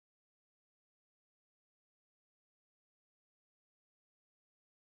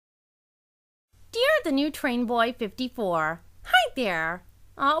Dear the new train boy 54, hi there.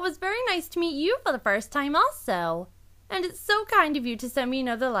 It was very nice to meet you for the first time also. And it's so kind of you to send me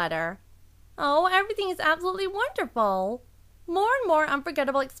another letter. Oh, everything is absolutely wonderful. More and more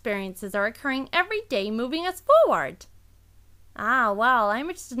unforgettable experiences are occurring every day, moving us forward. Well, I'm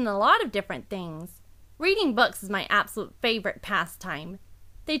interested in a lot of different things. Reading books is my absolute favorite pastime.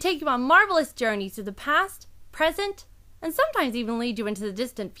 They take you on marvelous journeys through the past, present, and sometimes even lead you into the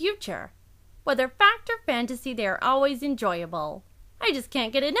distant future. Whether fact or fantasy, they are always enjoyable. I just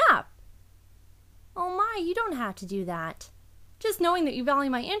can't get enough. Oh my, you don't have to do that. Just knowing that you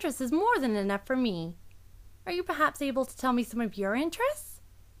value my interests is more than enough for me. Are you perhaps able to tell me some of your interests?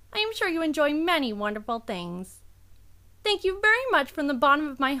 I am sure you enjoy many wonderful things. Thank you very much from the bottom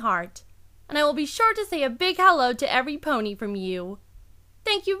of my heart, and I will be sure to say a big hello to every pony from you.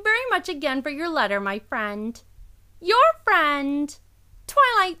 Thank you very much again for your letter, my friend. Your friend,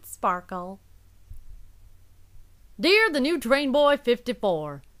 Twilight Sparkle. Dear the new train boy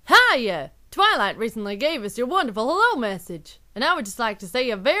 54, hiya! Twilight recently gave us your wonderful hello message, and I would just like to say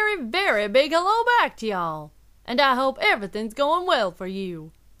a very, very big hello back to y'all. And I hope everything's going well for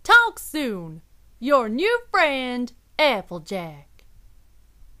you. Talk soon. Your new friend, Applejack.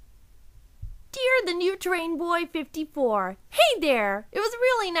 Dear the new train boy 54, hey there! It was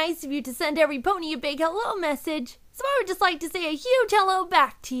really nice of you to send every pony a big hello message, so I would just like to say a huge hello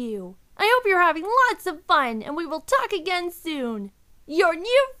back to you. I hope you're having lots of fun, and we will talk again soon. Your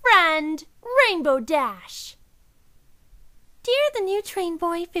new friend, Rainbow Dash. Dear the new train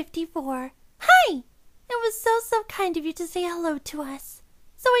boy 54, hi! It was so kind of you to say hello to us.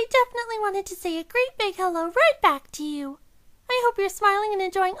 So I definitely wanted to say a great big hello right back to you. I hope you're smiling and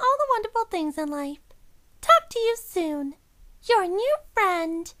enjoying all the wonderful things in life. Talk to you soon. Your new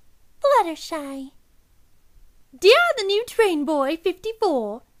friend, Fluttershy. Dear the new train boy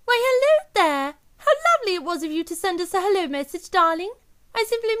 54, why hello there. How lovely it was of you to send us a hello message, darling. I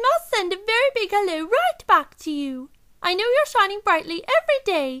simply must send a very big hello right back to you. I know you're shining brightly every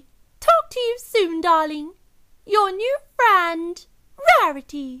day. Talk to you soon, darling. Your new friend,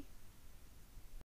 Rarity.